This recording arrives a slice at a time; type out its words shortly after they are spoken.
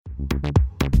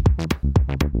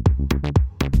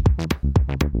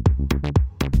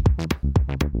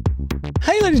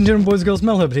Hey, ladies and gentlemen, boys and girls,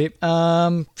 Mel Herbert here.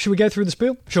 Should we go through the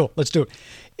spiel? Sure, let's do it.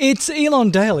 It's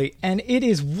Elon Daily, and it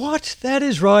is what? That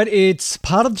is right. It's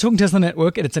part of the Talking Tesla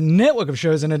Network, and it's a network of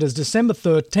shows, and it is December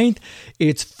 13th.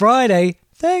 It's Friday.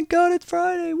 Thank God it's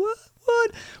Friday. What?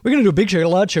 We're going to do a big show, a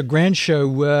large show, grand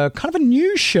show, kind of a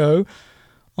new show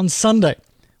on Sunday,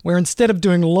 where instead of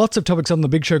doing lots of topics on the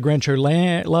big show, grand show,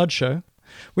 large show,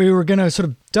 we were going to sort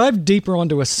of dive deeper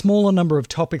onto a smaller number of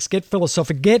topics, get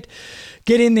philosophical, get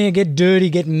in there, get dirty,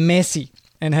 get messy,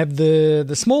 and have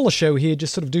the smaller show here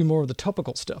just sort of do more of the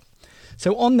topical stuff.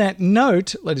 So on that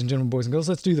note, ladies and gentlemen, boys and girls,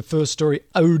 let's do the first story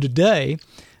of the day.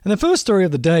 And the first story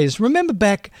of the day is, remember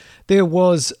back there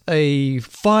was a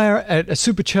fire at a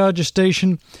supercharger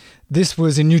station. This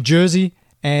was in New Jersey,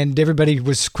 and everybody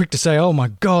was quick to say, oh my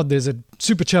God, there's a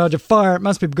supercharger fire. It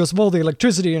must be because of all the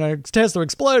electricity, Tesla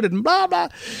exploded and blah, blah.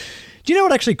 Do you know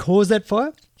what actually caused that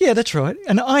fire? Yeah, that's right.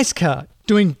 An ice car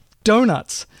doing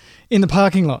donuts in the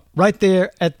parking lot right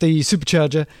there at the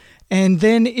supercharger, and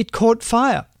then it caught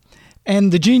fire.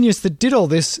 And the genius that did all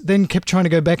this then kept trying to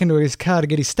go back into his car to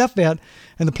get his stuff out,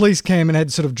 and the police came and had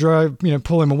to sort of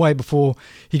pull him away before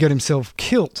he got himself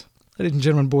killed. Ladies and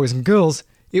gentlemen, boys and girls,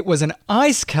 it was an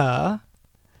ice car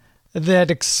that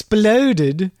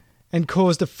exploded and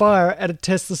caused a fire at a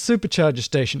Tesla supercharger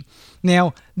station.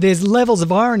 Now, there's levels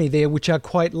of irony there which are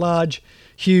quite large,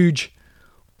 huge,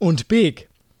 and big.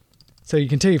 So you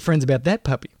can tell your friends about that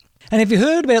puppy. And have you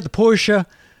heard about the Porsche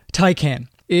Taycan?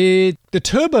 The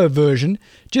turbo version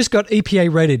just got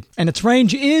EPA rated, and its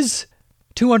range is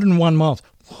 201 miles.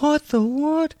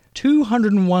 What?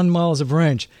 201 miles of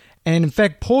range. And in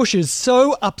fact, Porsche is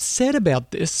so upset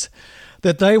about this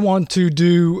that they want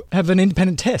to have an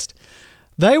independent test.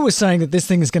 They were saying that this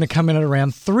thing is going to come in at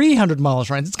around 300 miles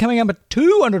range. It's coming up at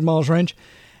 200 miles range,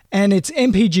 and its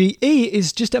MPGe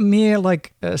is just a mere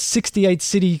 68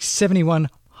 city 71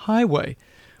 highway,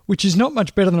 which is not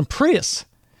much better than a Prius.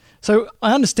 So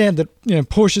I understand that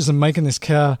Porsches are making this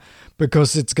car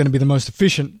because it's going to be the most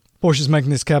efficient. Porsche's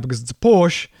making this car because it's a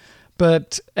Porsche,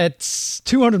 but at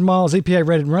 200 miles EPA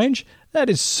rated range, that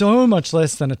is so much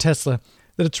less than a Tesla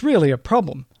that it's really a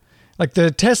problem. Like the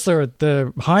Tesla at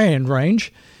the high-end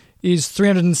range is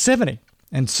 370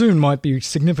 and soon might be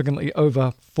significantly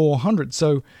over 400.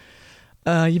 So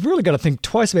you've really got to think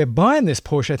twice about buying this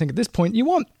Porsche, I think, at this point.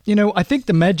 I think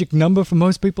the magic number for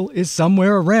most people is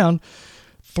somewhere around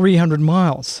 300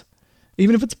 miles.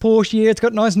 Even if it's Porsche, it's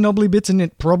got nice knobbly bits and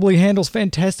it probably handles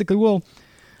fantastically well.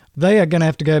 They are going to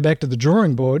have to go back to the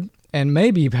drawing board and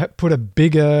maybe put a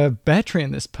bigger battery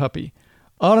in this puppy.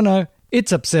 I don't know.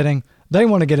 It's upsetting. They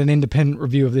want to get an independent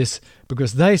review of this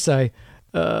because they say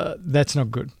that's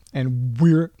not good. And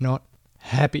we're not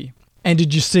happy. And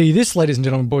did you see this, ladies and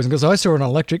gentlemen, boys and girls? I saw it on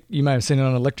electric. You may have seen it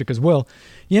on electric as well.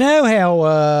 You know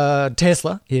how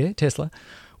Tesla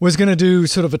was going to do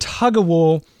sort of a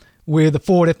tug-of-war with the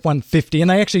Ford F-150, and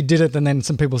they actually did it, and then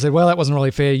some people said, well, that wasn't really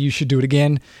fair, you should do it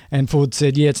again. And Ford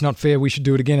said, yeah, it's not fair, we should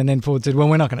do it again. And then Ford said, well,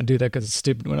 we're not going to do that because it's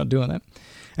stupid, we're not doing that.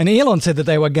 And Elon said that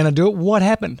they were going to do it. What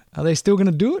happened? Are they still going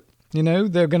to do it?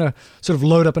 They're going to sort of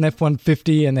load up an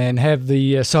F-150 and then have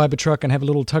the Cybertruck and have a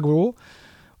little tug-of-war.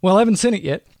 Well, I haven't seen it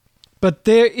yet, but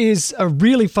there is a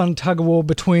really fun tug-of-war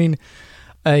between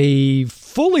a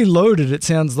fully loaded, it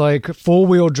sounds like,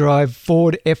 four-wheel drive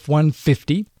Ford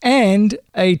F-150 and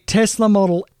a Tesla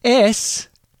Model S.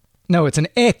 No, it's an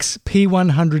X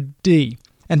P100D.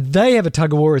 And they have a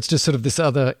tug-of-war. It's just sort of this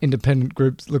other independent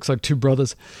group. Looks like two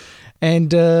brothers.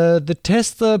 And the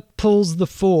Tesla pulls the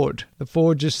Ford. The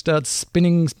Ford just starts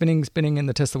spinning, and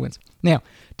the Tesla wins. Now,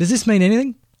 does this mean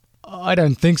anything? I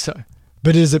don't think so.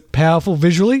 But is it powerful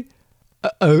visually?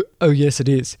 Oh, yes, it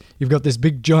is. You've got this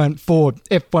big, giant Ford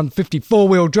F-150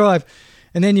 four-wheel drive,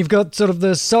 and then you've got sort of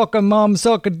the soccer mom,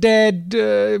 soccer dad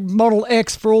Model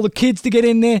X for all the kids to get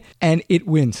in there, and it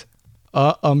wins.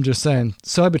 I'm just saying,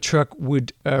 Cybertruck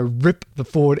would rip the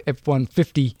Ford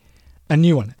F-150 a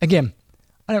new one. Again,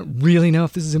 I don't really know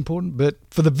if this is important, but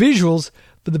for the visuals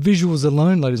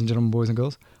alone, ladies and gentlemen, boys and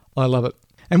girls, I love it.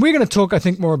 And we're going to talk, I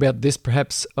think, more about this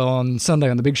perhaps on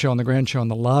Sunday on the big show, on the grand show, on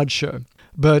the large show.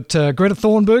 But Greta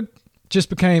Thunberg just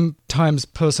became Time's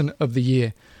Person of the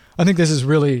Year. I think this is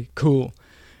really cool.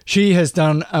 She has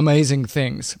done amazing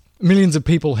things. Millions of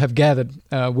people have gathered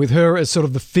with her as sort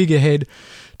of the figurehead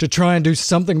to try and do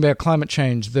something about climate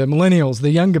change. The millennials,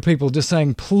 the younger people just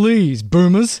saying, please,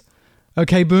 boomers,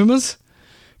 okay, boomers,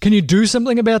 can you do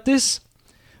something about this?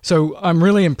 So I'm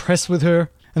really impressed with her,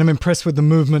 and I'm impressed with the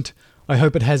movement. I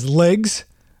hope it has legs,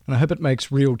 and I hope it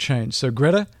makes real change. So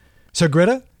Greta,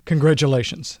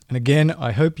 congratulations. And again,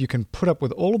 I hope you can put up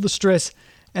with all of the stress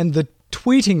and the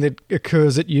tweeting that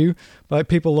occurs at you by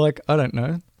people like, I don't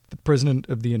know, the President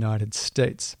of the United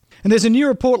States. And there's a new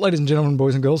report, ladies and gentlemen,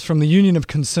 boys and girls, from the Union of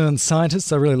Concerned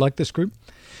Scientists. I really like this group.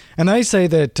 And they say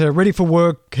that ready for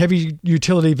work, heavy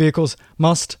utility vehicles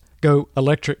must go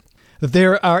electric. That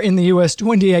there are in the US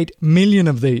 28 million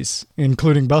of these,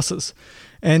 including buses.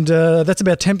 And that's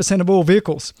about 10% of all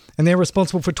vehicles. And they're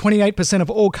responsible for 28% of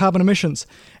all carbon emissions.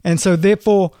 And so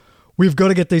therefore, we've got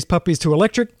to get these puppies to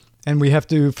electric, and we have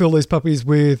to fill these puppies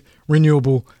with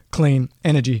renewable, clean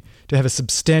energy to have a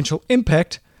substantial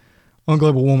impact on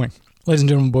global warming. Ladies and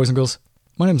gentlemen, boys and girls,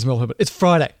 my name is Mel Herbert. It's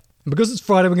Friday. And because it's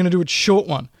Friday, we're going to do a short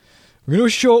one. We're going to do a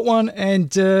short one,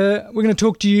 and we're going to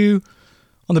talk to you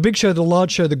on the big show, the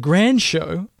large show, the grand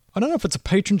show. I don't know if it's a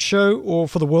patron show or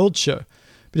for the world show.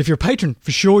 But if you're a patron,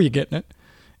 for sure you're getting it.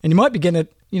 And you might be getting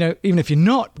it, even if you're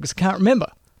not, because I can't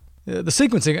remember. The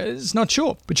sequencing is not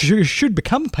sure. But you should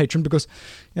become a patron because,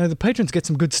 the patrons get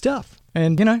some good stuff.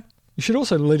 And, you should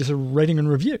also leave us a rating and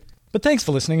review. But thanks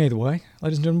for listening either way.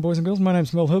 Ladies and gentlemen, boys and girls, my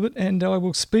name's Mel Herbert, and I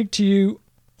will speak to you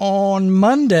on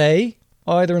Monday,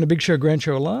 either in a big show, grand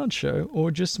show, or large show, or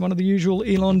just one of the usual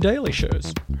Elon Daily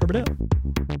shows. Herbert out.